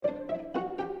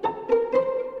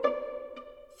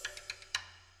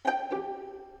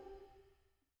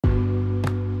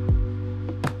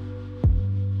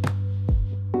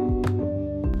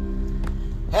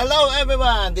Hello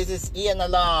everyone, this is Ian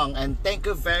Along and thank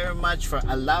you very much for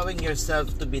allowing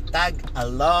yourself to be tagged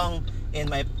along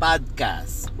in my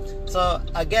podcast. So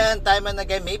again, time and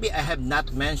again, maybe I have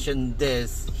not mentioned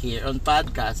this here on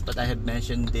podcast, but I have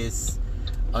mentioned this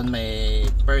on my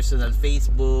personal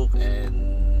Facebook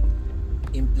and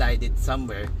implied it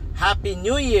somewhere. Happy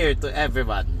New Year to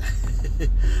everyone.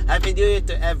 Happy New Year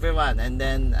to everyone. And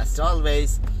then as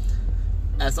always,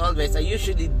 I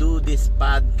usually do this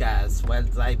podcast while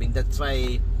driving. That's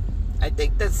why I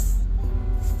think that's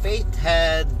fate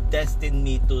had destined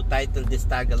me to title this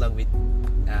tag along with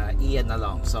Ian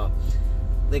Along. So,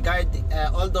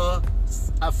 although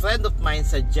a friend of mine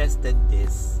suggested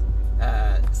this,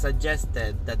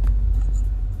 suggested that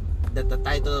the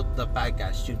title of the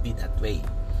podcast should be that way.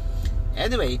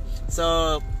 Anyway,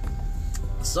 so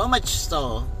much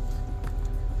so,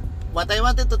 what I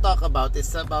wanted to talk about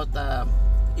is about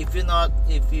if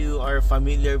you are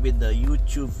familiar with the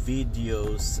YouTube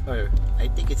videos, or I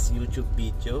think it's YouTube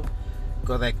video,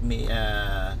 correct me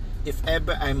if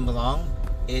ever I'm wrong.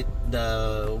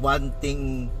 The one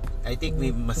thing I think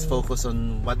we must focus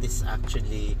on what is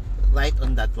actually right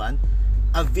on that one.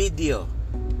 A video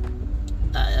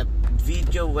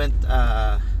went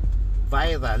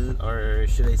viral, or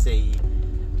should I say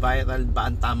viral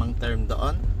ba ang tamang term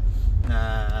doon,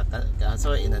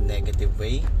 so in a negative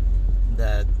way,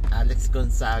 that Alex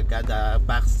Gonzaga, the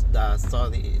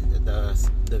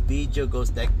video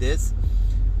goes like this.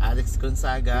 Alex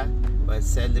Gonzaga was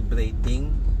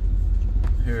celebrating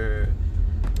her,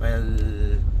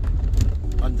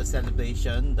 on the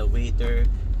celebration, the waiter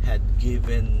had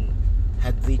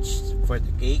reached for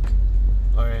the cake,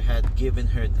 or had given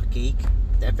her the cake,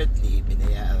 definitely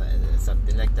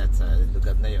something like that sa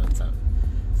lugar na yon.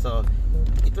 So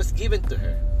it was given to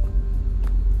her,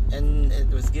 and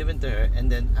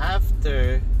then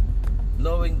after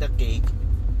blowing the cake,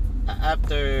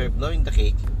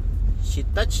 she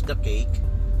touched the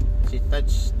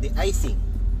icing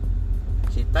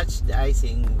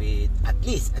with at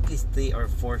least 3 or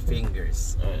 4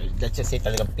 fingers, or let's just say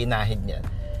talagang pinahid niya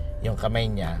yung kamay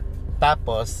niya.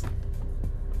 Tapos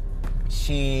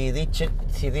she reached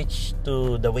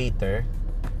to the waiter,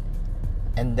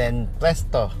 and then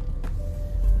presto,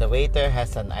 the waiter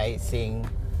has an icing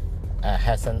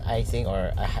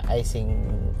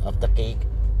of the cake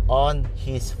on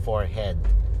his forehead.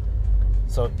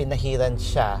 So pinahiran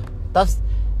siya. Tapos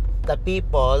the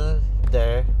people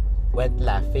there went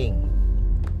laughing.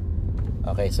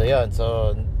 Okay, so yun.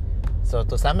 So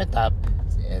to sum it up,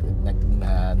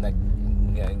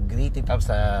 greeting, tapos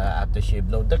after she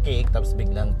blowed the cake, tapos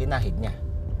biglang pinahid niya.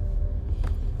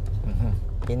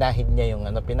 Pinahid niya yung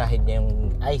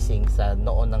icing sa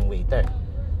noo ng waiter.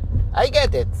 I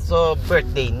get it. So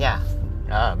birthday niya.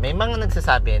 May mga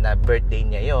nagsasabi na birthday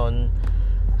niya yon.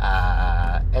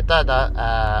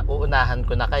 Uunahan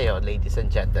ko na kayo, ladies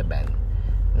and gentlemen,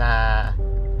 na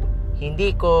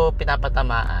hindi ko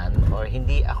pinapatamaan or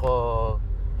hindi ako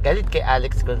galit kay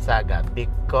Alex Gonzaga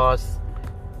because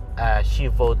she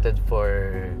voted /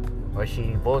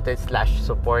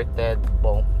 supported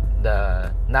the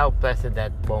now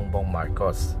President Bongbong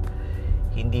Marcos.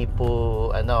 Hindi po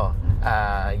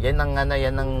yan ang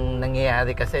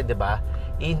nangyayari kasi, 'di ba?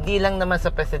 Hindi lang naman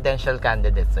sa presidential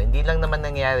candidates. So, hindi lang naman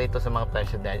nangyayari ito sa mga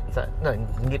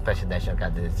hindi presidential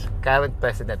candidates, current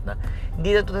president na. Hindi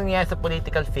na ito nangyayari sa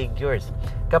political figures.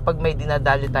 Kapag may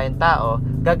dinadali tayong tao,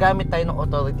 gagamit tayo ng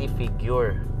authority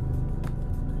figure.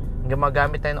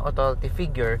 Gumagamit tayo ng authority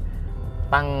figure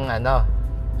pang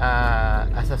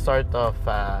as a sort of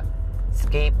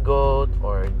scapegoat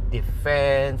or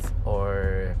defense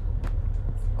or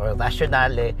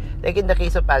rationale, like in the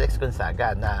case of Alex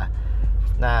Gonzaga na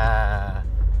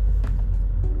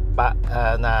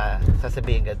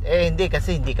sasabihin ka, hindi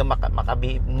kasi hindi ka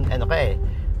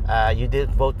you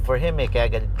didn't vote for him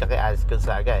kaya galit ka kay Alex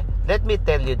Gonzaga. Let me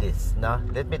tell you this.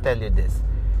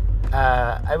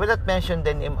 I will not mention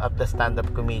the name of the stand-up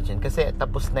comedian kasi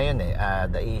tapos na yun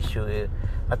the issue,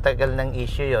 matagal ng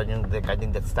issue yun, yung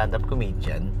regarding that stand-up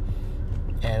comedian,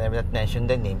 and I will not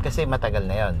mention the name kasi matagal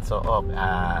na yun. So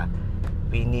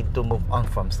we need to move on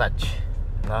from such,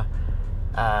 no?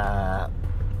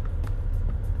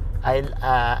 I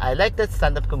like that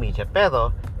stand-up comedian,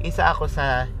 pero isa ako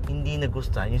sa hindi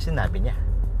nagustuhan yung sinabi niya.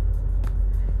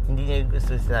 Hindi niya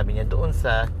gusto sinabi niya doon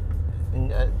sa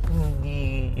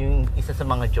hindi yung isa sa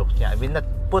mga jokes niya. I will not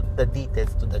put the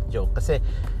details to that joke kasi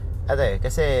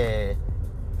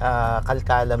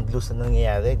kalkalang blues na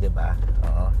nangyayari, di ba?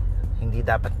 Hindi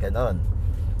dapat ganon.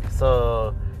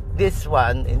 So this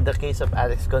one, in the case of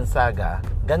Alex Gonzaga,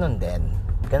 ganon din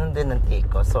ang take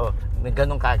ko. So may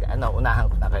ganon unahan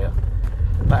ko na kayo.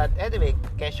 But anyway,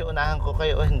 kesyo unahan ko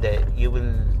kayo o hindi,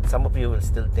 some of you will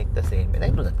still think the same, and I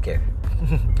do not care.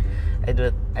 I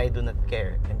do not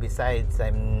care. And besides,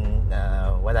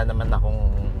 wala naman akong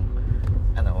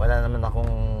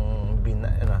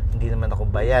hindi naman ako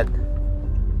bayad.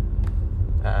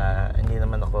 Hindi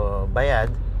naman ako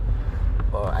bayad,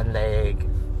 o unlike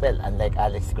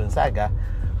Alex Gonzaga,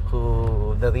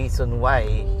 who the reason why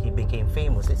he became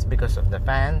famous is because of the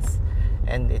fans,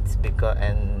 and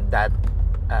that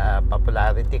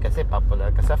popularity, kasi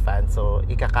popular ka sa fans, so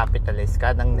ika-capitalize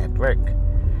ka ng network,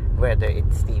 whether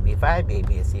it's TV5,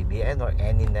 ABS-CBN, or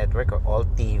any network, or all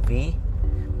TV.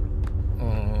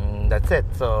 That's it.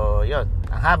 So yun,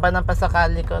 ang haba ng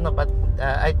pasakali ko, no, but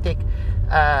I think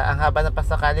ang haba ng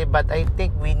pasakali, but I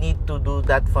think we need to do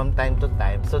that from time to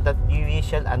time so that we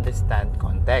shall understand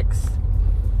context.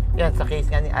 Yan, sa case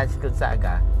nga ni Alex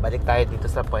Gonzaga, balik tayo dito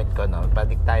sa point ko, no?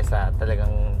 Balik tayo sa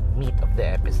talagang meat of the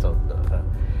episode, no?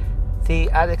 Si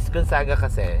Alex Gonzaga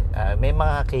kasi, may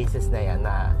mga cases na yan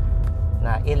na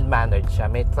ill-mannered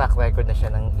siya. May track record na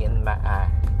siya ng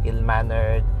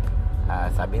ill-mannered.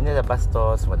 Sabi nila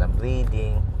bastos, walang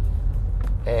breeding.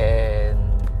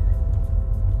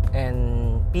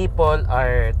 And people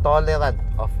are tolerant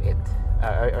of it.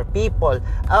 Or people,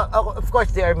 of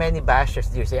course, there are many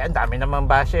bashers. You say, ang dami namang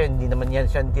basher, hindi naman yan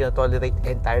siya tolerate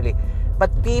entirely.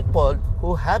 But people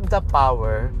who have the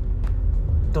power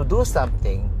to do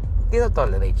something,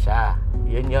 tinotolerate siya.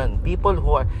 Yun. People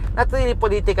who are, not really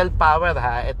political power,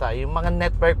 ha. Ito, yung mga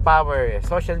network power,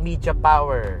 social media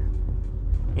power.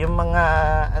 Yung mga,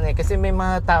 kasi may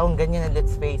mga taong ganyan,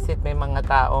 let's face it, may mga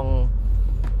taong,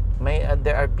 may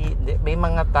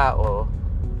mga tao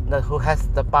who has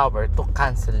the power to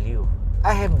cancel you.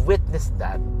 I have witnessed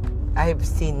that. I have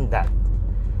seen that.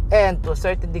 And to a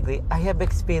certain degree, I have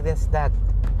experienced that.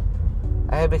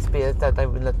 I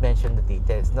will not mention the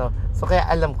details, no? So kaya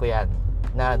alam ko yan,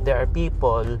 na there are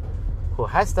people who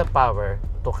has the power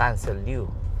to cancel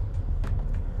you.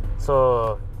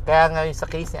 So kaya nga sa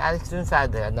case ni Alex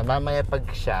Gonzaga, namamayapag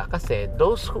siya kasi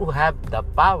those who have the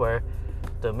power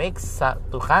to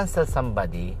cancel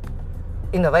somebody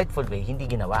in a rightful way, hindi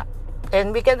ginawa.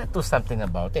 And we cannot do something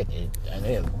about it.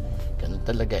 Ganun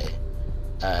talaga eh.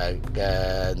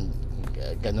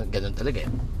 Ganun talaga eh.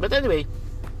 But anyway,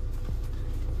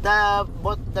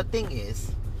 the thing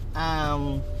is,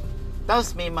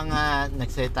 tapos may mga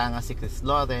nagsalita nga si Chris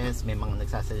Lawrence, may mga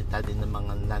nagsasalita din ng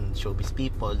mga non-showbiz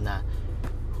people na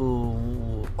who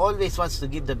always wants to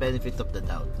give the benefit of the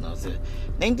doubt, no? So,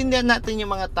 naintindihan natin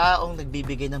yung mga taong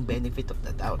nagbibigay ng benefit of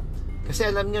the doubt. Kasi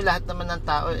alam nyo, lahat naman ng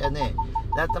tao,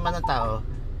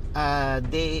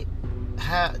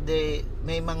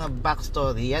 may mga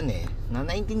backstory yan eh. Na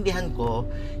naintindihan ko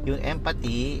yung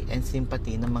empathy and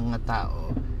sympathy ng mga tao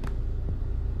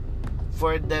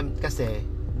for them, kasi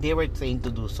they were trained to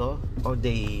do so, or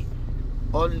they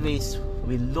always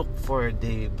will look for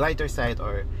the brighter side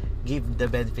or give the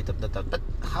benefit of the doubt. But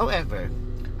however,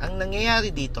 ang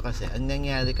nangyayari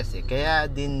kasi kaya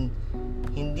din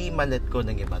hindi malet ko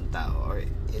ng ibang tao, or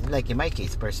like in my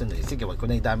case personally, sige, wag ko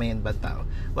na idamay yung ibang tao,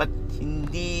 but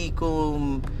hindi ko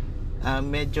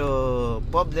medyo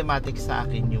problematic sa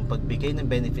akin yung pagbigay ng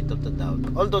benefit of the doubt,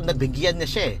 although nabigyan na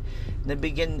siya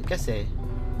kasi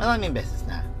maraming beses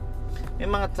na. May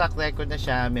mga track record na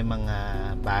siya, may mga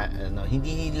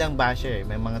hindi lang basher,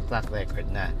 may mga track record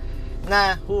na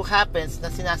who happens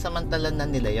na sinasamantalan na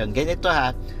nila yon. Ganito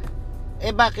ha,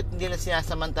 bakit hindi nila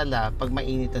sinasamantala pag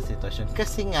mainit ang sitwasyon?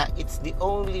 Kasi nga, it's the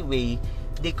only way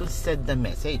they could send the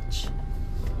message.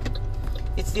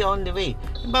 It's the only way.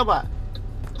 Halimbawa,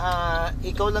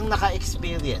 ikaw lang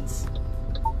naka-experience.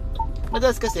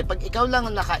 Madalas kasi, pag ikaw lang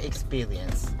ang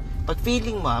naka-experience, pag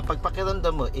feeling mo, pag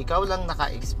pakiramdam mo, ikaw lang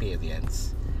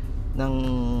naka-experience ng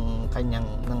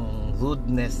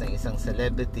rudeness ng isang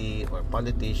celebrity or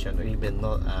politician or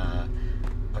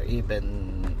even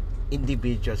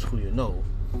individuals who you know,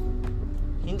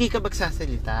 hindi ka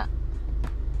magsasalita.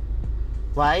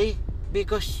 Why?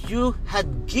 Because you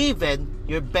had given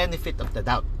your benefit of the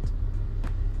doubt.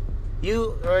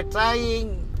 You're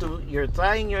trying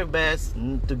your best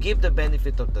to give the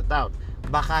benefit of the doubt.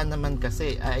 Baka naman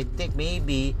kasi, I think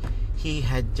maybe he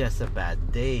had just a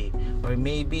bad day, or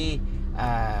maybe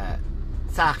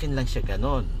sa akin lang siya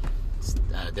ganun,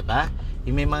 diba?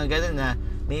 Yung may mga ganun na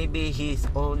maybe he's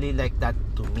only like that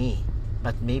to me,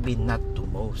 but maybe not to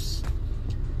most.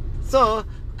 So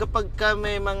kapag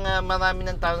may marami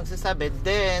ng tao nagsasabi,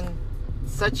 then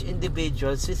such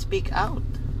individuals will speak out.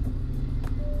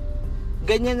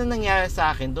 Ganyan na nangyari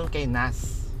sa akin doon kay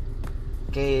Nas,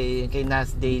 kay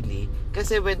Nas Daily.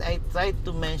 Kasi when I tried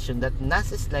to mention that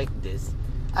Nas is like this,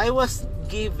 I was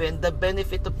given the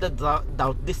benefit of the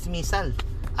doubt dismissal.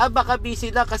 Baka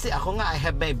busy lang kasi ako nga, I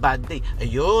have my bad day.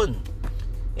 Ayun.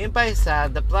 Yung pa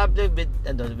isa, the problem with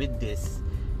this,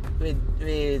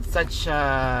 with such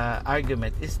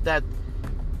argument is that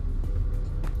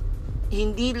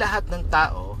hindi lahat ng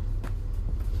tao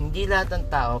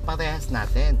parehas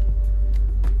natin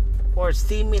or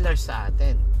similar sa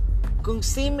atin. Kung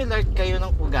similar kayo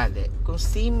ng ugali, kung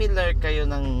similar kayo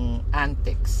ng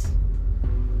antics,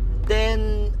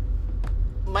 then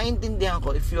maintindihan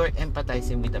ko if you are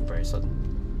empathizing with a person.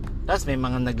 Tapos may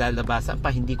mga naglalabasan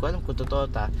pa, hindi ko alam kung totoo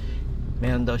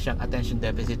meron daw siyang attention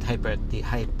deficit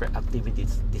hyperactivity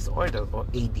disorder or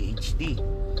ADHD.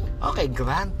 Okay,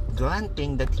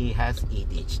 granting that he has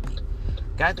ADHD.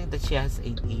 Granting that she has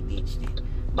ADHD.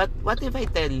 But what if I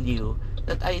tell you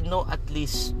that I know at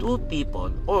least 3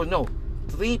 people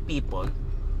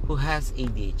who has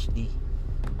ADHD?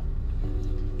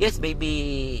 Yes,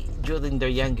 maybe during their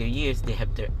younger years they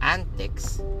have their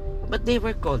antics, but they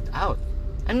were called out.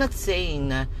 I'm not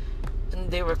saying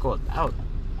they were called out.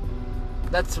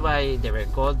 That's why they were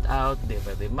called out, they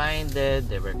were reminded,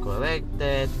 they were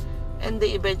corrected, and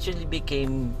they eventually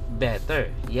became better.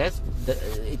 Yes,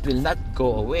 it will not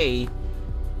go away.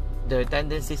 Their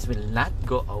tendencies will not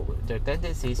go away,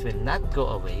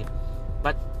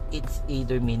 but it's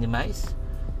either minimized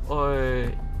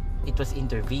or it was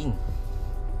intervened.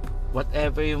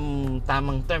 Whatever yung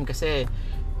tamang term, kasi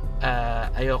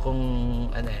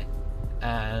ayokong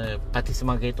pati sa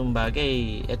mga ganitong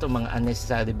bagay, ito mga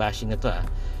unnecessary bashing na to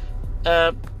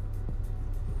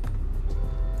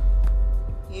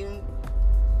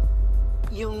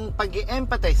yung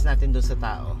pag-empathize natin doon sa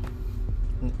tao,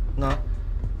 no,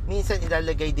 minsan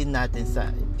ilalagay din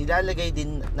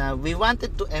na we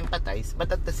wanted to empathize,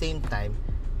 but at the same time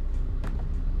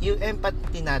yung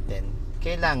empathy natin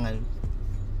kailangan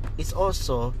is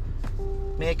also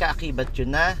may kaakibat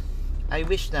yun na I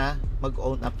wish na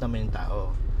mag-own up naman yung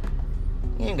tao.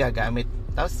 Yung gagamit.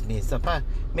 Tapos minsan pa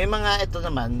may mga ito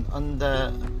naman on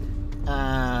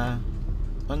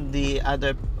the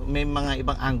other, may mga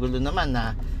ibang angulo naman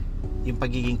na yung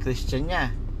pagiging Christian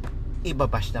niya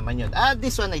ibabash naman yun.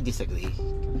 This one I disagree.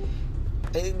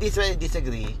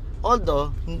 Although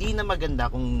hindi na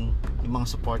maganda kung yung mga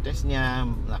supporters niya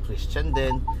na Christian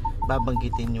din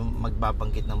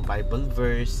magbabanggit ng Bible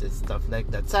verse and stuff like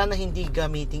that. Sana hindi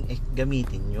gamitin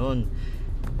yun.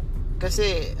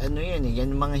 Kasi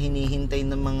yan mga hinihintay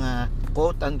ng mga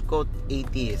quote unquote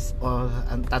atheists o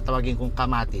ang tatawagin kong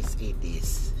kamatis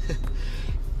atheists.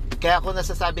 Kaya ako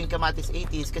nasasabing kamatis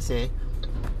atheists kasi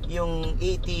yung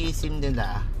atheism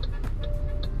nila,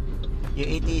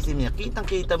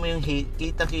 kitang-kita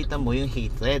mo yung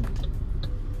hatred.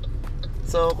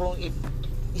 So kung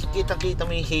kita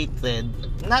mo yung hatred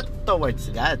not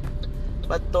towards God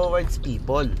but towards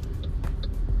people,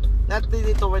 not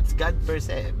really towards God per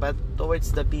se, but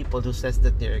towards the people who says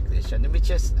that they're Christian,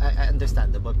 which is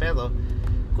understandable. Pero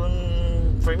kung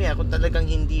for me, kung talagang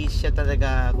hindi siya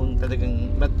talaga, kung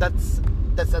talagang, but that's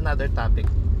another topic,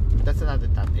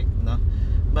 no?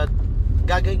 But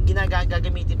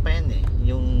gagamitin pa yan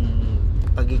yung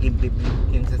pagiging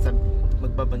yung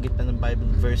magbabanggit pa ng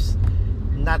Bible verse,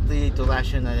 not really to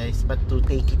rationalize but to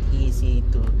take it easy,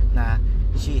 to na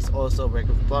she is also a work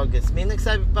of progress. May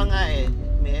nagsabi pa nga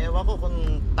may ewan ko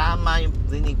kung tama yung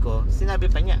rinig ko,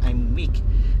 sinabi pa niya I'm weak.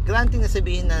 Granting na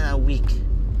sabihin na weak,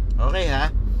 okay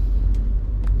ha,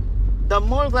 the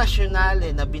more rationale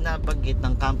na binabanggit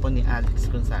ng kampo ni Alex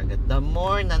Gonzaga, the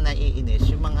more na naiinis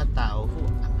yung mga tao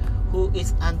who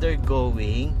is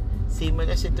undergoing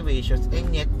similar situations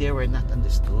and yet they were not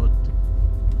understood.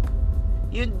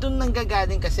 Yun dun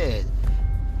nanggagaling, kasi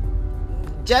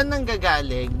dyan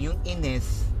nanggagaling yung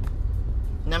inis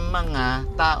ng mga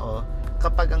tao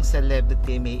kapag ang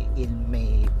celebrity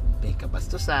may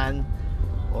kabastusan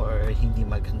or hindi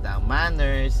maganda ang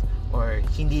manners or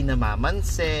hindi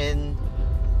namamansin.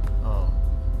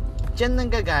 Dyan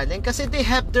nanggagaling kasi they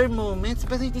have their moments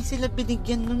pero hindi sila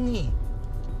binigyan nun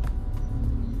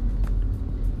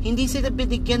hindi sila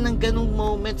binigyan ng ganung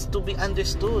moments to be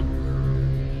understood.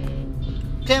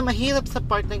 Kaya mahirap sa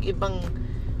part ng ibang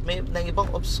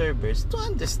observers to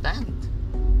understand.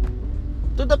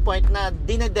 To the point na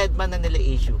dinededma na nila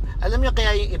issue. Alam niyo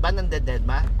kaya yung iba nang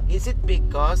dededma? Is it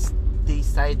because they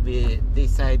side with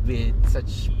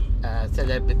such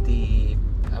celebrity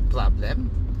problem?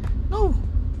 No.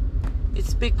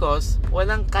 It's because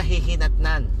walang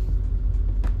kahihinatnan.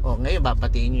 Ngayon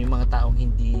babatiin niyo yung mga taong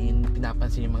hindi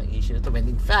pinapansin yung mga issue to, when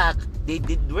in fact they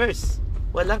did worse.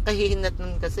 Walang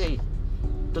kahihinatnan kasi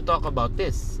to talk about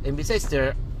this. And besides,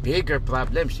 there are bigger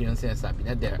problems. Yun sinasabi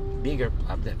na there are bigger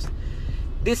problems.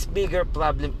 this bigger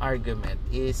problem argument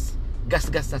is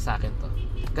gasgas na sa akin to.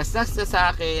 Gasgas na sa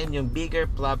akin yung bigger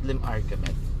problem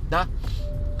argument. No?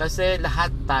 Kasi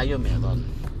lahat tayo meron.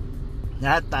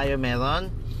 Lahat tayo meron.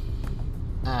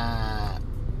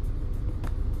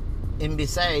 And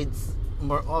besides,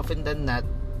 more often than not,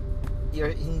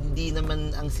 hindi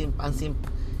naman ang sympathy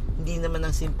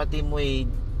mo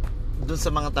dun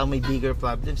sa mga tao may bigger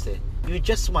problems eh. You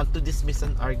just want to dismiss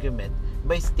an argument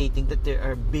by stating that there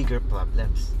are bigger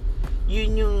problems.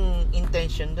 Yun yung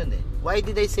intention dun eh. Why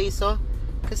did I say so?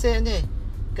 Kasi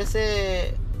kasi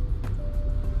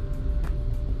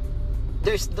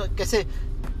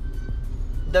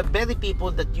the very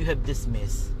people that you have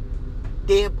dismissed,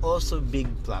 they have also big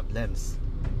problems.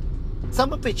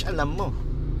 Some of which alam mo.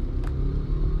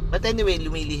 But anyway,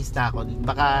 lumilihis na ako.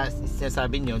 Baka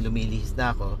sinasabi nyo, lumilihis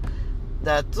na ako.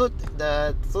 The truth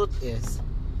is,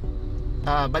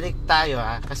 balik tayo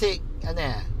kasi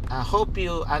hope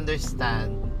you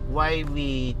understand why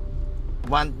we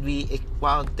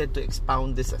wanted to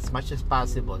expound this as much as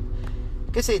possible.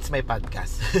 Kasi it's my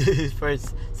podcast.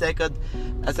 First, second,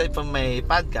 aside from my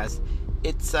podcast,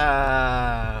 it's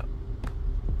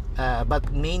but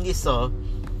mainly so,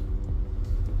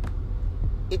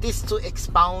 it is to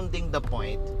expounding the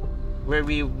point where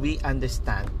we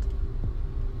understand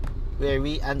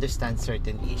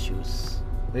certain issues,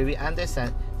 where we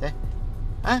understand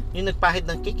yung nagpahid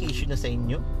ng cake issue na sa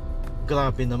inyo,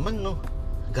 grabe naman no,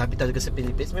 grabe talaga sa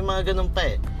Pilipinas, may mga ganun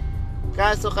pa eh.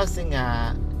 Kaso kasi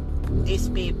nga these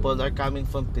people are coming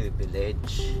from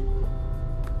privilege.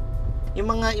 Yung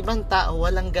mga ibang tao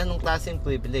walang ganung klaseng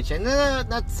privilege. I'm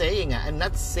not saying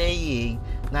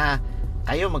na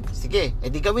kayo sige,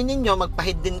 edi gawin niyo,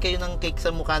 magpahid din kayo ng cake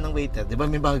sa mukha ng waiter. 'Di ba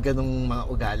may mga ganung mga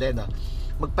ugali, no?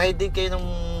 Magpahid din kayo ng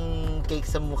cake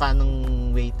sa mukha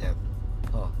ng waiter.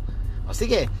 O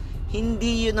sige,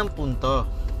 hindi 'yun ang punto.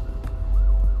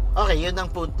 Okay, 'yun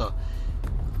ang punto.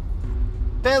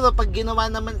 Pero pag ginawa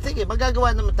naman, sige,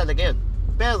 magagawa naman talaga 'yun.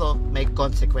 Pero may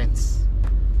consequence.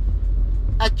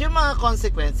 At yung mga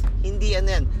consequence, hindi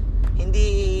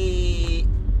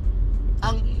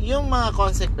yung mga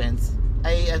consequence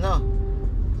ay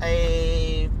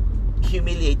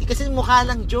humiliating. Kasi mukha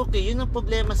lang joke eh. Yun ang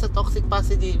problema sa toxic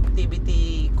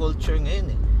positivity culture ngayon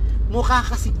eh. Mukha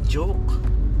kasing joke.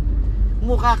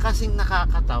 Mukha kasing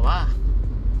nakakatawa.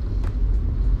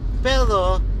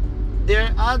 Pero there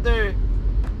are other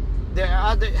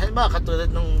halimbawa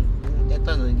katulad nung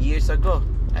years ago.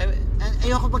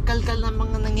 Ayoko magkalkal ng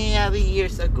mga nangyayari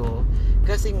years ago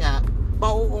kasi nga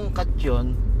mauungkat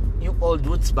yon, yung old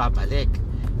roots babalik.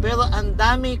 Pero ang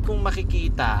dami kong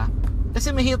makikita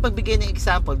kasi mahirap pagbigay ng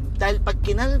example dahil pag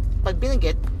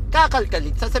binanggit,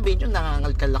 kakalkalit, sasabihin nyo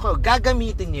nangangalkal ako,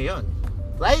 gagamitin nyo yon,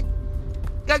 right?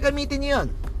 Gagamitin nyo yon.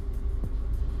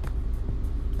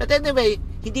 But anyway,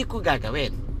 hindi ko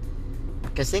gagawin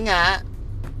kasi nga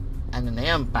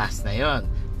past na yon.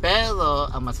 Pero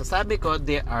ang masasabi ko,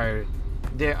 there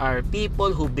are people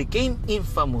who became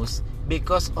infamous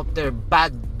because of their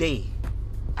bad day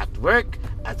at work,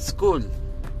 at school.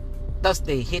 Thus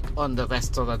they hit on the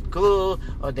restaurant crew,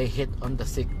 or they hit on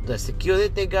the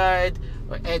security guard,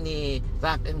 or any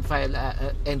rank and file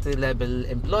entry level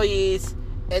employees,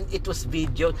 and it was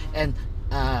videoed and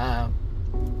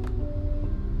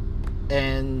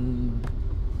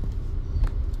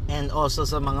also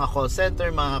sa mga call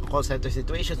center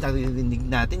situations, naririnig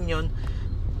natin yon,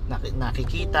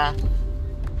 nakikita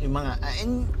yung mga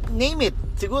and name it,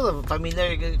 siguro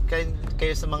familiar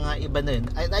kayo sa mga iba na yun.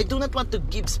 I do not want to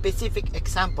give specific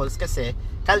examples kasi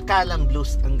kalkalang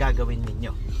blues ang gagawin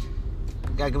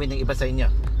ng iba sa inyo.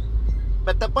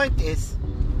 But the point is,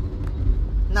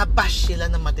 nabash sila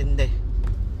ng matindi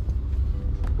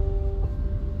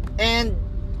and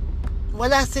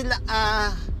wala sila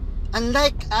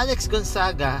unlike Alex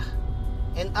Gonzaga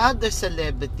and other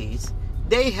celebrities,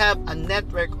 they have a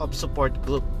network of support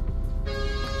group.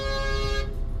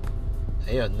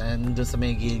 Ayun, nandun sa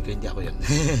may gilid ko, hindi ako yun.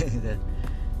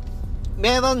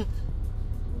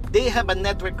 They have a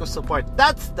network of support.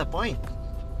 That's the point.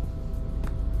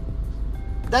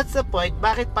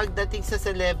 Bakit pagdating sa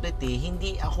celebrity,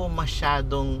 hindi ako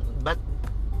masyadong,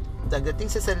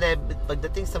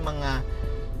 pagdating sa mga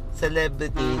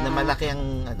celebrity na malaki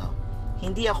ang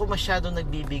hindi ako masyadong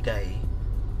nagbibigay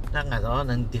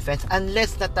ng defense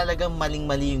unless na talagang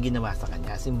maling-mali yung ginawa sa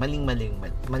kanya. Kasi maling-mali.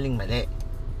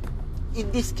 In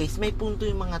this case, may punto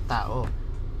yung mga tao.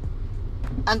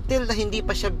 Until na hindi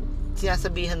pa siya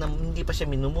sinasabihan, hindi pa siya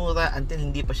minumura, until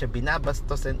hindi pa siya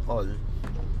binabastos and all,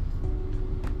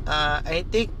 I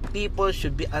think people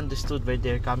should be understood where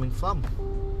they're coming from.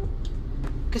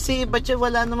 Kasi iba siya,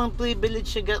 wala namang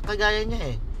privilege siya kagaya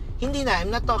niya eh. Hindi na, I'm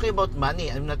not talking about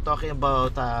money. I'm not talking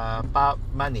about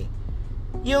money.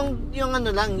 Yung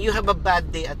ano lang, you have a bad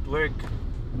day at work.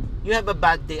 You have a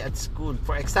bad day at school.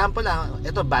 For example lang,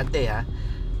 ito bad day ha.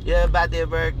 You have a bad day at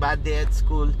work, bad day at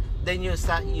school. Then you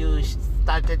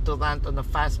started to rant on a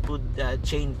fast food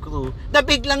chain crew na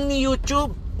biglang ni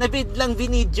YouTube, na biglang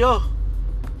vinidyo.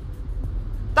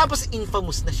 Tapos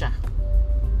infamous na siya.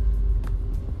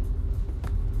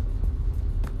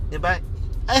 Diba?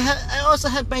 I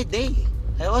also have my day.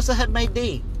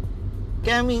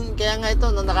 Kaya nga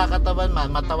ito, no, nakakatawan man,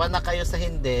 matawa na kayo sa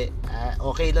hindi,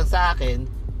 okay lang sa akin,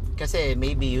 kasi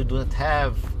maybe you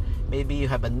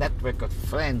have a network of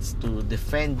friends to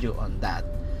defend you on that.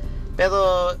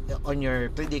 Pero, on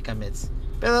your predicaments.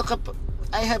 Pero,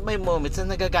 I have my moments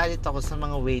na nagagalit ako sa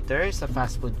mga waiters, sa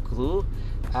fast food crew,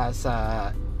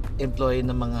 sa employee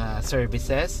ng mga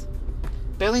services.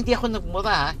 Pero hindi ako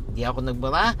nagmura.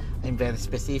 I'm very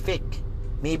specific.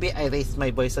 Maybe I raised my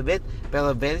voice a bit,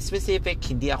 pero very specific.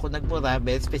 Hindi ako nagmura.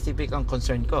 Very specific ang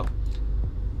concern ko.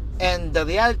 And the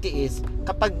reality is,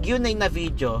 kapag yun ay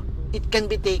na-video, it can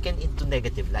be taken into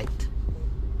negative light.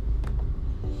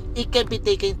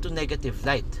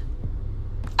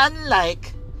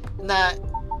 Unlike na,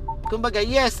 kumbaga,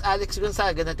 yes, Alex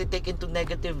Gonzaga natitake into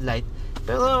negative light,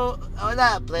 pero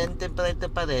wala, prente pa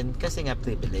rin kasi nga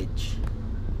privilege.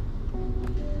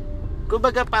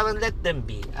 Kumbaga parang let them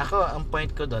be. Ako, ang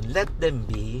point ko doon, let them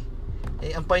be.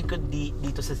 Ang point ko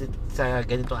dito sa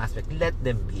ganitong aspect, let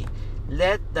them be.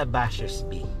 Let the bashers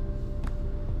be.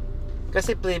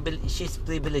 Kasi she's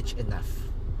privileged enough.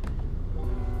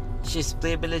 She's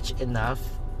privileged enough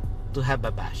to have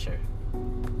a basher.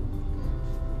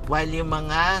 While yung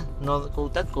mga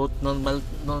quote-unquote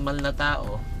normal na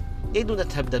tao, they do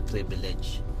not have that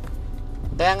privilege.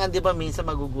 Kaya nga, di ba, minsan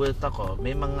magugulat ako,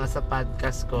 may mga sa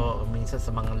podcast ko, o minsan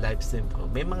sa mga live stream ko,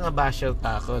 may mga basher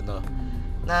pa ako, no,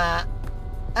 na,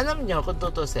 alam nyo, kung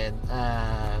tutusin,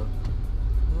 I'm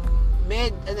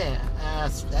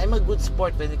a good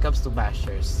sport when it comes to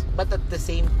bashers. But at the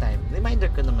same time, reminder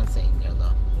ko naman sa inyo,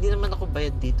 no, hindi naman ako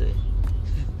bayad dito eh.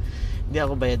 Hindi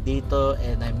ako bayad dito,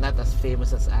 and I'm not as famous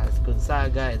as Alex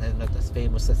Gonzaga, and I'm not as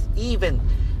famous as even,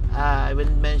 I will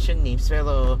mention names,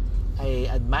 pero I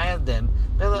admire them.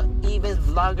 Pero even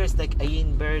vloggers like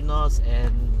Ayin Bernos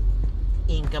and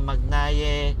Inka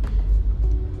Magnaye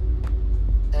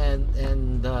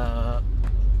and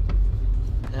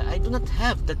I do not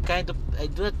have that kind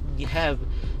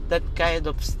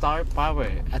of star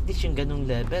power, at least yung ganung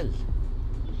level,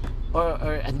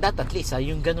 or and that at least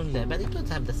yung ganung level. I don't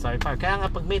have the star power. Kaya nga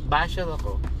pag may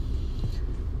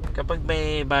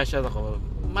basher ako,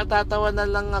 matatawa na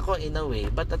lang ako in a way,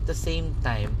 but at the same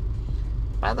time,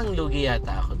 parang lugi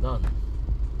yata ako doon.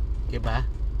 Diba?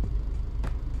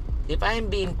 If I am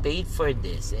being paid for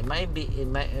this, if I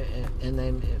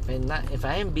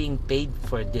am being paid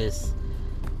for this,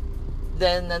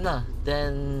 then I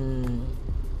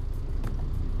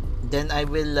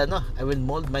will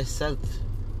mold myself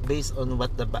based on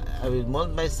I will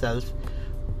mold myself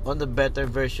on the better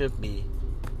version of me,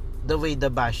 the way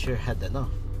the basher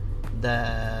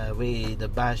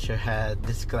had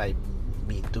described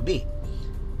me to be.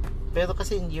 Pero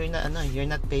kasi you're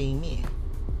not paying me.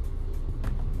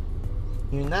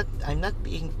 I'm not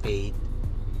being paid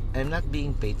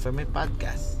for my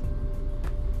podcast.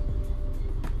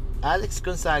 Alex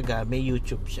Gonzaga, may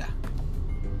YouTube siya.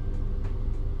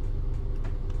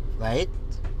 Right?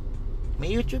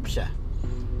 May YouTube siya.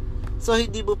 So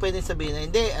hindi mo pwedeng sabihin na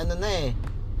hindi,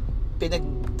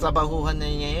 pinagtrabahuhan na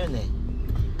niya yun eh.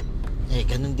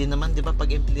 Ganun din naman, di ba,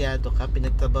 pag empleyado ka,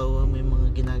 pinagtrabahuhan mo yung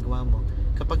mga ginagawa mo.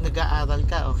 Kapag nag-aaral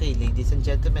ka, okay, ladies and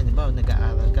gentlemen, di ba,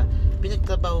 nag-aaral ka,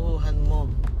 pinagtrabahuhan mo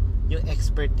yung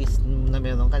expertise na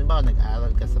meron ka. Di ba,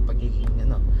 nag-aaral ka sa pagiging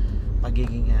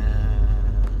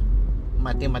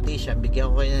mathematician.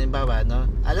 Bigyan ko kayo ng halimbawa, no?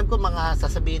 Alam ko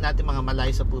sasabihin natin mga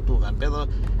malayo sa putukan, pero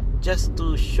just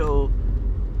to show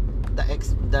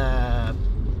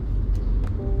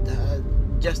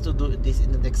just to do this in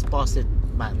an expository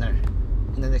manner.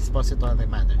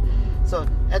 So,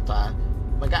 eto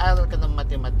mag-aaral ka ng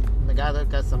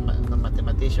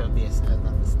mathematician,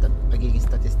 ng pagiging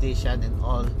statistician and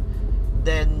all.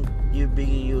 Then you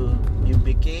became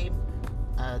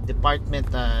a department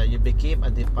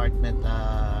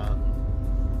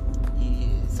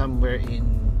somewhere in,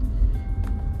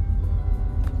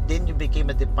 then you became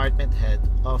a department head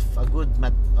of a good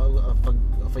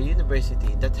of a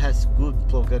university that has good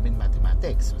program in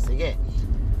mathematics. So sige,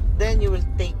 then you will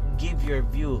give your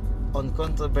view on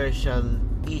controversial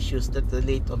issues that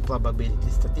relate on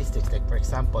probability statistics, like for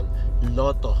example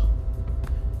lotto,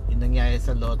 nangyari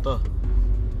sa loto.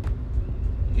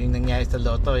 Yung nangyari sa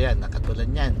loto, yan, nakatulad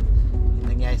yan. Yung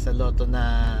nangyari sa loto na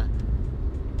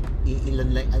ilan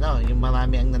lang, yung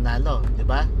marami ang nanalo, di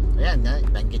ba? Ayan,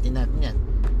 banggitin natin yan.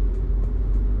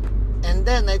 And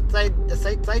then, as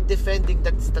I tried defending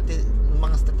that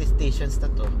mga statisticians na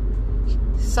to,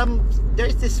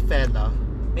 there's this fella,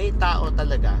 may tao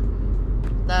talaga,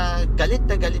 na galit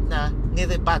na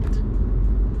nirebat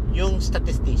yung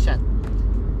statistician.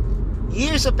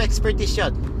 Years of expertise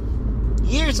yun.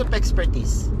 Years of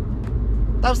expertise.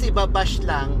 Tapos ibabash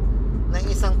lang ng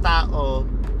isang tao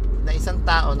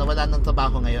na wala ng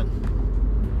trabaho ngayon.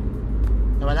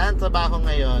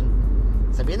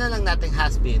 Sabihin na lang natin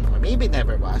has been or maybe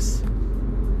never was.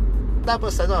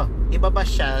 Tapos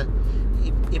ibabash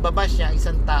niya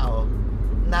isang tao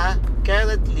na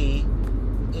currently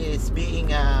is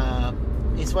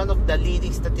one of the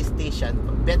leading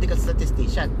medical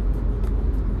statistician.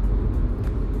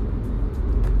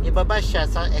 Ibabash siya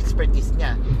sa expertise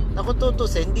niya. Na kung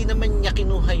tutusin, hindi naman niya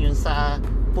kinuha yun sa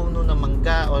puno ng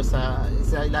mangga o sa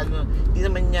ilalim, hindi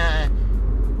naman niya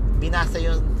binasa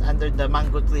yun under the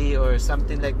mango tree or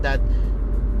something like that.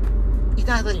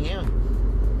 Inaral niya yun.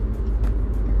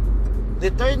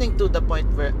 Returning to the point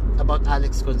about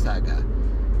Alex Gonzaga.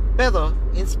 Pero,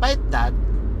 in spite that,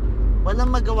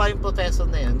 walang magawa yung professor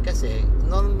na yun kasi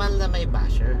normal na may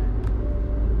basher.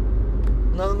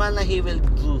 Normal na he will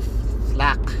draw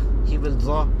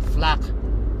flack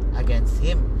against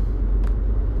him.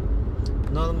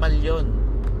 Normal yun.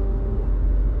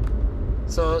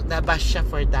 So, nabash siya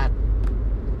for that.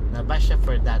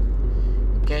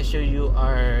 Kasi you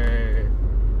are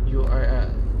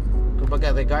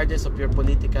kumbaga, regardless of your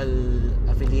political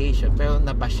affiliation, pero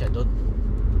nabash siya dun.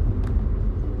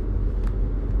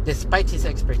 Despite his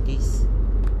expertise.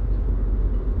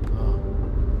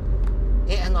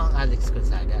 Ano ang Alex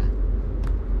Gonzaga?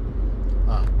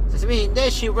 Sasabihin, hindi,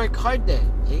 she work hard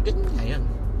ganun nga yun.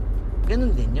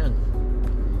 Ganun din yun.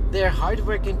 They're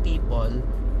hardworking people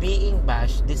being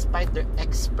bashed despite their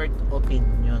expert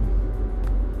opinion.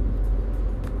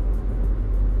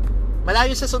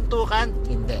 Malayo sa suntukan?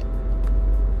 Hindi.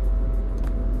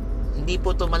 Hindi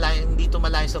to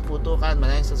malayo sa putukan,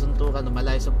 malayo sa suntukan,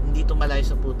 hindi to malayo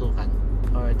sa putukan.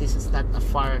 Or this is not a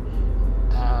far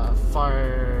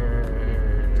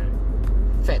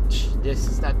fetch. This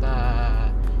is not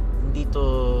hindi to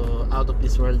out of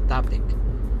this world topic.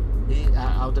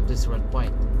 Out of this world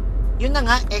point. Yun na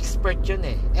nga, expert yun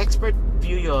expert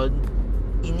view yun,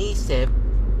 inisip,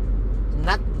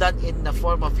 not done in the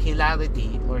form of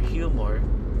hilarity or humor.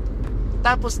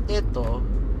 Tapos it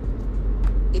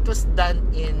was done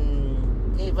in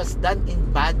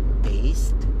bad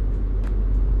taste.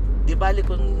 Di bali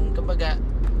kung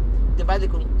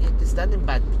it is done in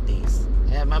bad taste.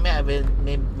 Mamaya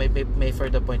may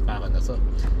further point pa ako na. So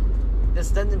it's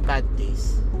done in bad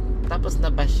taste. Tapos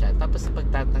nabash siya, tapos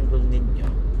pagtatanggol ninyo,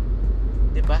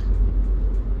 di ba?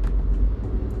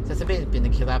 Sasabihin,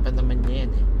 pinaghirapan naman niya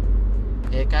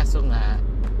yan kaso nga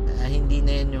hindi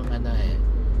na yan yung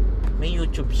may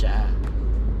YouTube siya.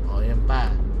 Yan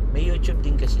pa, may YouTube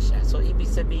din kasi siya. So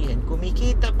ibig sabihin,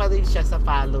 kumikita pa rin siya sa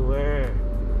follower.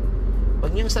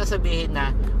 Huwag niyong sasabihin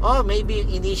na maybe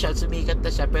initial sumikat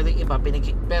na siya, pero yung iba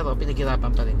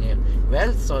pinaghirapan pa rin niya yun.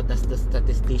 Well, so that's the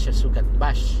statisticians who got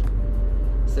bashed.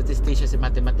 Statisticians and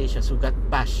mathematicians who got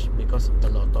bashed because of the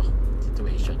Lotto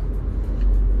situation.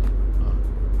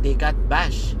 They got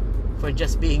bashed for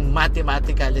just being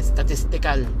mathematical and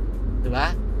statistical.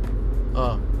 Diba?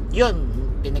 Yun,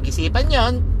 pinag-isipan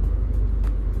yun.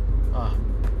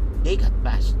 They got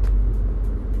bashed.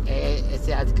 Si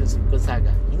Alex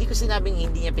Gonzaga, hindi ko sinabing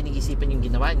hindi niya pinag-isipan yung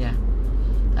ginawa niya.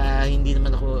 Hindi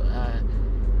naman ako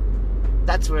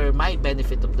that's where my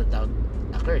benefit of the doubt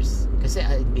occurs. Kasi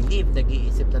I believe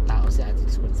nag-iisip na tao si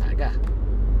Alex Gonzaga.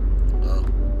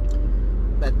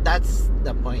 But that's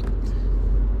the point.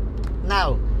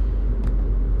 Now,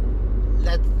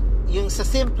 yung sa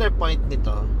simpler point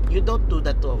nito, you don't do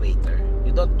that to a waiter.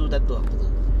 You don't do that to a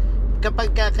crew.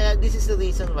 Kaya this is the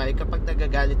reason why kapag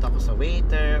nagagalit ako sa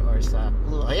waiter or sa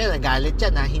crew, nagalit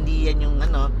yan hindi yan yung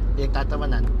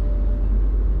pinagtatawanan.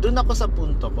 Doon ako sa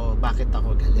punto ko, bakit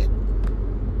ako galit.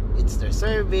 It's their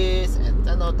service and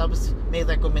tapos may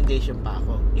recommendation pa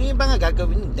ako. Yung iba nga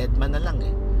gagawin yung dead man na lang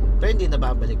pero hindi na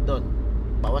babalik doon.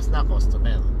 Bawas na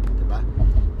customer, diba?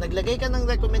 Naglagay ka ng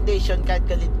recommendation kahit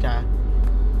galit ka,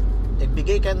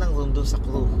 nagbigay ka ng room doon sa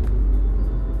crew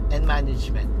and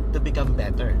management to become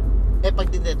better.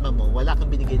 Pag dinedma mo, wala kang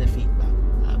binigay na feedback,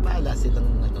 bahala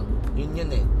silang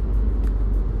yun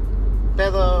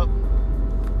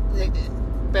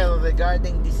pero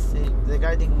regarding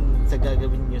sa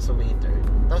gagawin nyo sa waiter,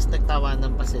 tapos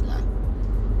nagtawanan pa sila.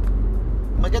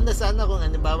 Maganda sana kung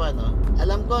halimbawa, no,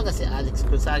 alam ko na si Alex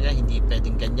Gonzaga hindi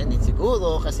pwedeng ganyanin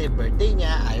siguro kasi birthday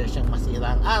niya, ayaw siyang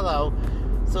masira ang araw.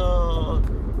 So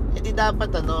hindi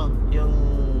dapat yung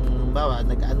bawa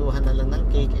nag-anuhan na lang ng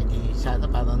cake, edi sana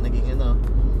parang naging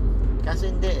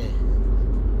kaso hindi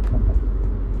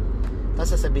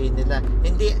tapos sasabihin nila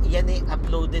hindi, yan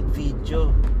uploaded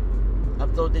video,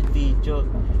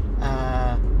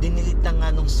 dinilit na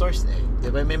nga nung source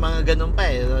diba, may mga ganun pa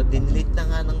dinilit na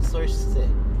nga ng source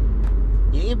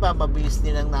yung iba mabilis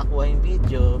nilang nakuha yung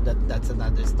video, that's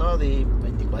another story,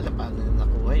 hindi ko alam paano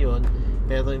nakuha yun,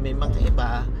 pero may mga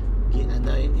iba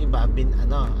hindi,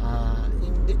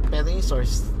 pero yung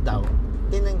source daw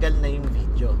tinanggal na yung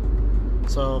video.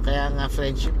 So kaya nga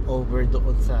friendship over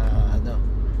doon sa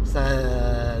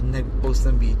nag-post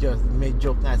ng video. May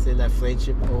joke nga sila,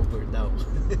 friendship over daw.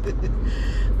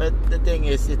 But the thing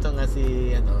is, ito nga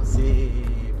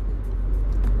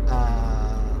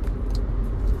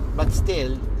but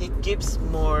still it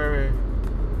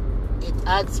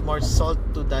adds more salt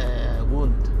to the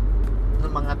wound ng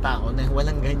mga tao na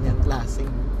walang ganyang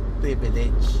klaseng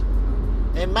privilege.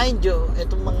 Mind you,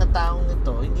 itong mga taong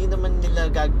ito, hindi naman nila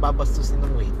babastusin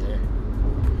ng waiter.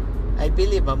 I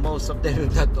believe most of them,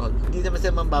 not all, hindi naman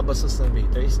sila mambabastos ng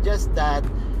waiter. It's just that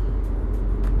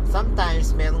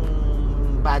sometimes merong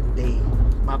bad day,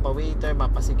 mapa-waiter,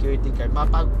 mapa-security guard,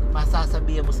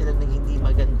 masasabihan mo sila ng hindi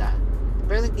maganda,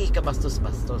 pero hindi ka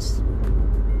bastos-bastos,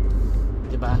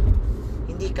 diba?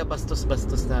 Hindi ka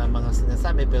bastos-bastos na mga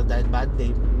sinasabi, pero dahil bad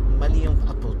day, mali yung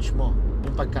approach mo,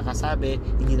 yung pagkakasabi.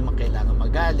 Hindi naman kailangan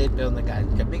magalit, pero nagalit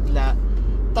ka bigla,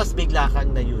 tapos bigla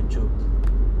kang na YouTube.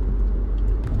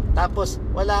 Tapos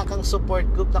wala kang support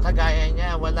group na kagaya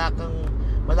niya, wala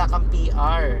kang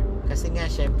PR, kasi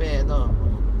nga syempre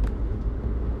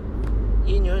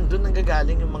yun doon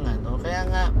nanggagaling yung mga kaya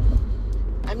nga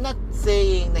I'm not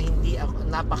saying na hindi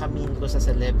ako napaka-mean ko sa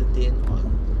celebrity and all.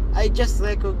 I just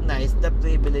recognize the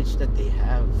privilege that they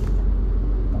have.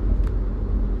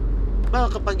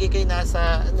 Well, kapag ikay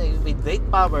nasa with great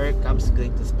power comes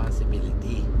great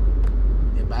responsibility,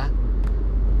 diba?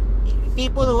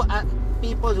 People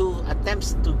who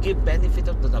attempts to give benefit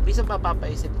of the doubt, isang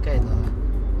papapaisip kayo,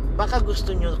 baka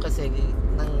gusto nyo kasi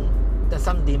na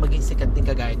someday maging sikat din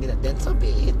kagaya nila, then so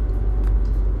be it.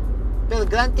 Pero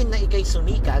granted na ikay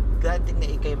sumikat, granted na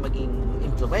ikay maging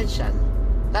influential,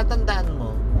 tatandaan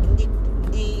mo,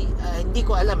 hindi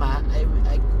ko alam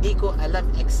hindi ko alam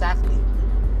exactly,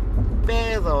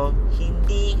 pero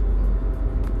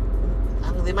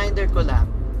ang reminder ko lang,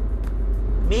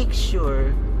 make sure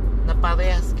na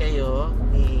parehas kayo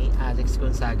ni Alex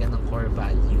Gonzaga ng core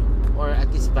value or at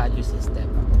least value system.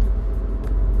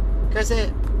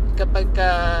 Kasi kapag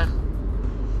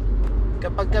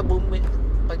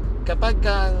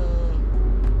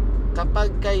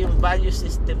yung value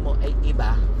system mo ay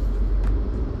iba,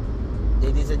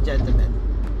 ladies and gentlemen,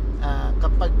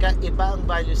 kapag iba ang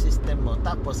value system mo,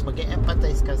 tapos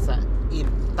mag-e-empathize ka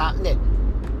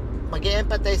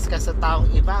sa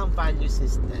taong iba ang value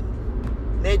system,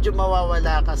 medyo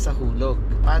mawawala ka sa hulog.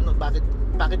 Paano?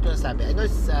 Bakit ko nasabi? I know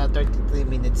it's 33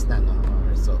 minutes na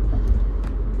or so.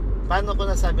 Paano ko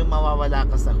nasabi mawawala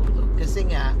ka sa hulog? Kasi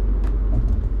nga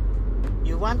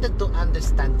you wanted to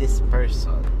understand this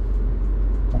person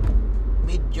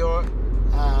with your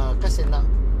kasi na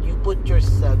you put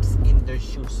yourselves in their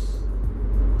shoes,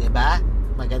 diba?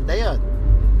 Maganda yon.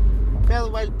 Pero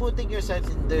while putting yourselves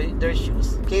in their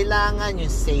shoes, kailangan yung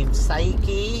same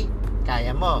psyche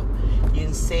kaya mo, yung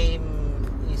same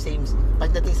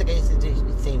pagdating sa ganyan,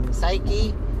 same psyche,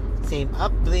 same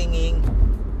upbringing,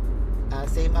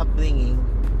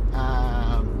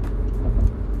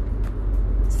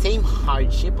 same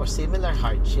hardship or similar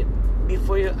hardship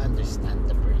before you understand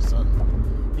the person,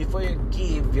 before you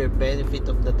give your benefit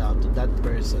of the doubt to that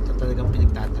person na talagang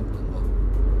pinagtatanggol mo.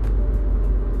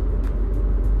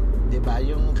 Diba?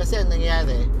 Yung kasi ang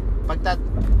nangyari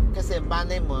kasi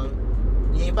manay mo,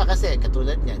 yung iba kasi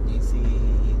katulad niyan, yung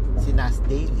si Nas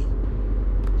Daily,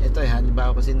 ito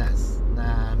halimbawa ko si Nas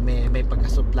na may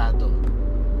pagkasuplado.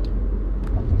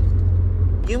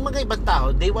 Yung mga ibang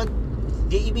tao, they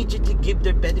immediately give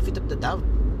their benefit of the doubt.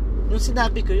 Yung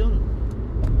sinabi ko yun,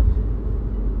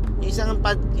 isang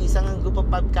group of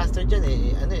podcaster dyan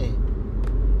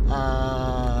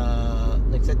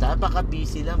nagsalita, baka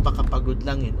busy lang, baka pagod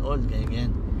lang yun all,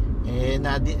 ganyan.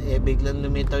 Biglang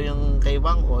lumitaw yung kay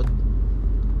Wangod,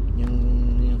 yung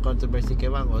controversy kay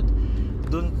Wangod,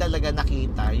 doon talaga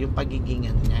nakita yung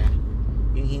pagigingan niya,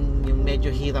 yung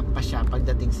medyo hirap pa siya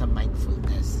pagdating sa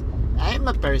mindfulness. I am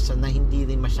a person na hindi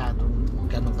rin masyadong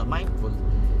ganun ka mindful,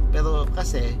 pero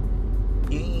kasi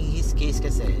in his case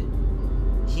kasi,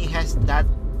 he has that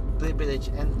privilege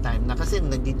and time na kasi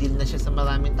nagdi-deal na siya sa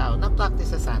maraming tao,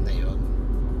 na-practice na sana yun.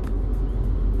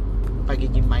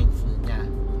 Pagiging mindful niya.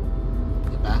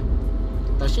 Diba?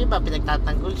 Tapos yung iba,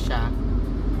 pinagtatanggol siya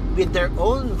with their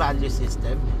own value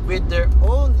system, with their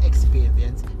own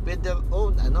experience, with their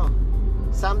own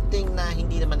something na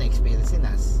hindi naman na-experience ni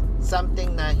Nas,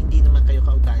 something na hindi naman kayo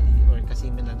kaugali or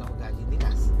kasimilar na ugali ni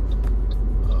Nas.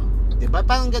 Diba?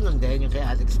 Parang ganun din yung kay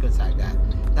Alex Gonzaga,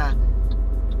 na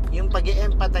yung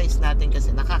pag-i-empathize natin kasi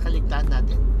nakakaligtaan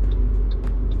natin.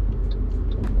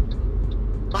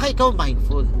 Baka ikaw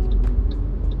mindful,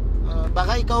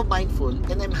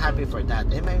 and I'm happy for that.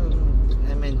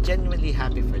 I'm genuinely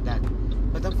happy for that.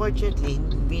 But unfortunately,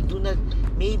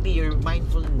 maybe your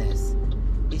mindfulness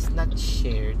is not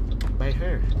shared by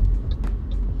her.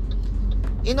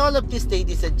 In all of this,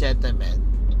 ladies and gentlemen,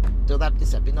 to wrap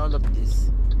this up, in all of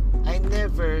this, I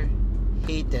never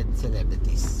hated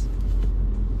celebrities.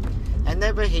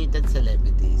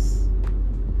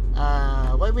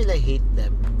 Why will I hate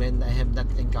them when I have not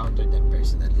encountered them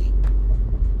personally?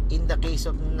 In the case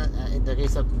of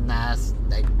Nas,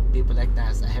 like people like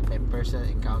Nas, I have my personal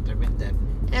encounter with them,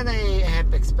 and I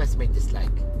have expressed my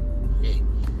dislike. Okay,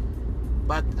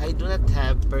 but I do not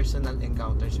have personal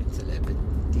encounters with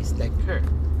celebrities like her.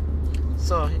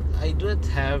 So I do not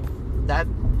have that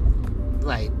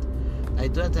right. I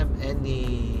do not have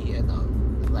any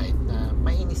right na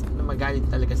mainis na magalit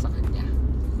talaga sa kanya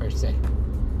per se.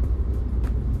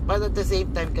 But at the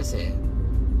same time kasi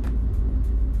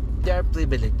there are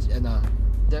privileged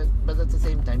but at the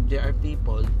same time there are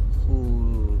people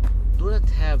who do not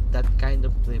have that kind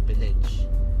of privilege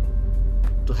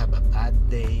to have a bad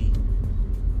day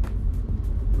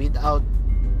without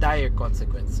dire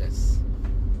consequences.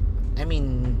 I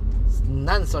mean,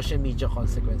 non-social media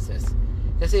consequences.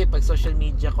 Kasi pag social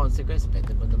media consequence,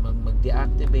 pwede mo naman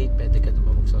mag-deactivate, pwede ka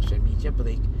naman mag-social media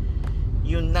break.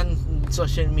 Yung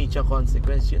non-social media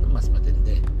consequence, yun mas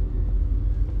matindi.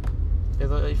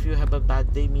 Pero if you have a bad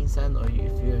day minsan, or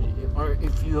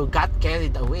if you got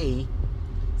carried away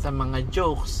sa mga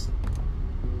jokes,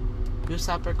 you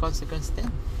suffer consequence din.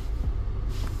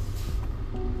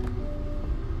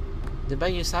 Diba?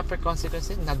 You suffer consequence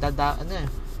din.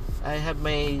 I have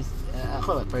my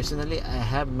ako personally, I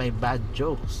have my bad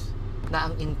jokes na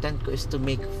ang intent ko is to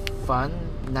make fun,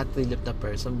 not relieve the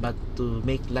person, but to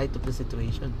make light of the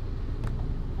situation.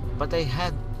 But I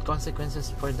had consequences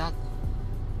for that.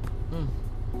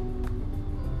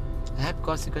 I have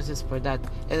consequences for that.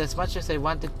 And as much as I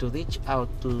wanted to reach out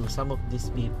to some of these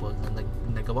people na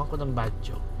nagawan ko ng bad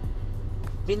joke,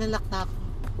 binalak na ako.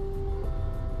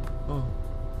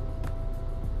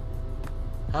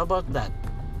 How about that?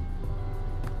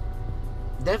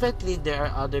 Definitely there are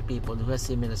other people who have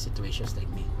similar situations like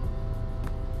me,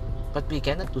 but we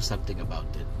cannot do something about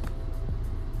it.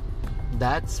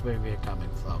 That's where we're coming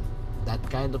from. That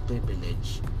kind of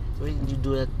privilege. When you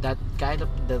do that kind of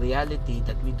the reality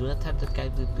that we do not have that kind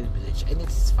of privilege, and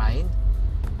it's fine.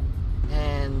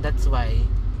 And that's where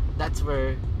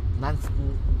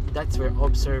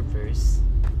observers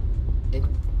and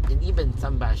even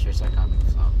some bashers are coming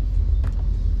from.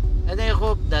 And I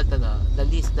hope that the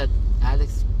least that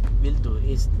Alex will do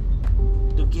is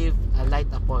to give a light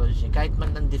apology, kahit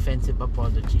man ng defensive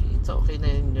apology. It's okay na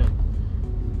yun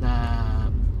na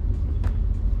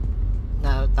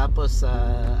tapos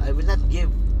I will not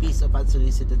give piece of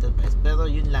unsolicited advice, pero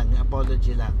yun lang,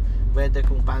 apology lang. Whether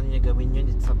kung paano niya gawin yun,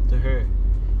 it's up to her.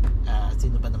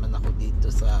 Sino ba naman ako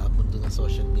dito sa mundo ng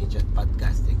social media at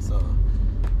podcasting? So,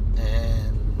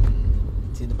 and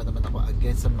sino ba naman ako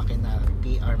against sa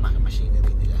PR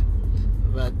machinery nila?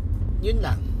 But yun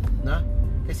lang, no?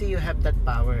 Kasi you have that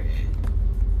power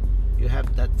you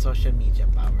have that social media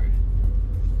power,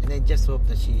 and I just hope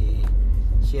that she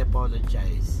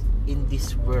apologizes. In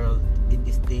this world, in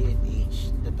this day and age,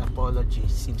 that apology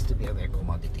seems to be a rare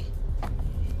commodity.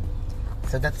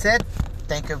 So that's it.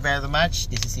 Thank you very much.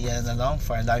 This is Ian Along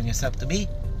for allowing yourself to be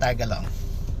tag along.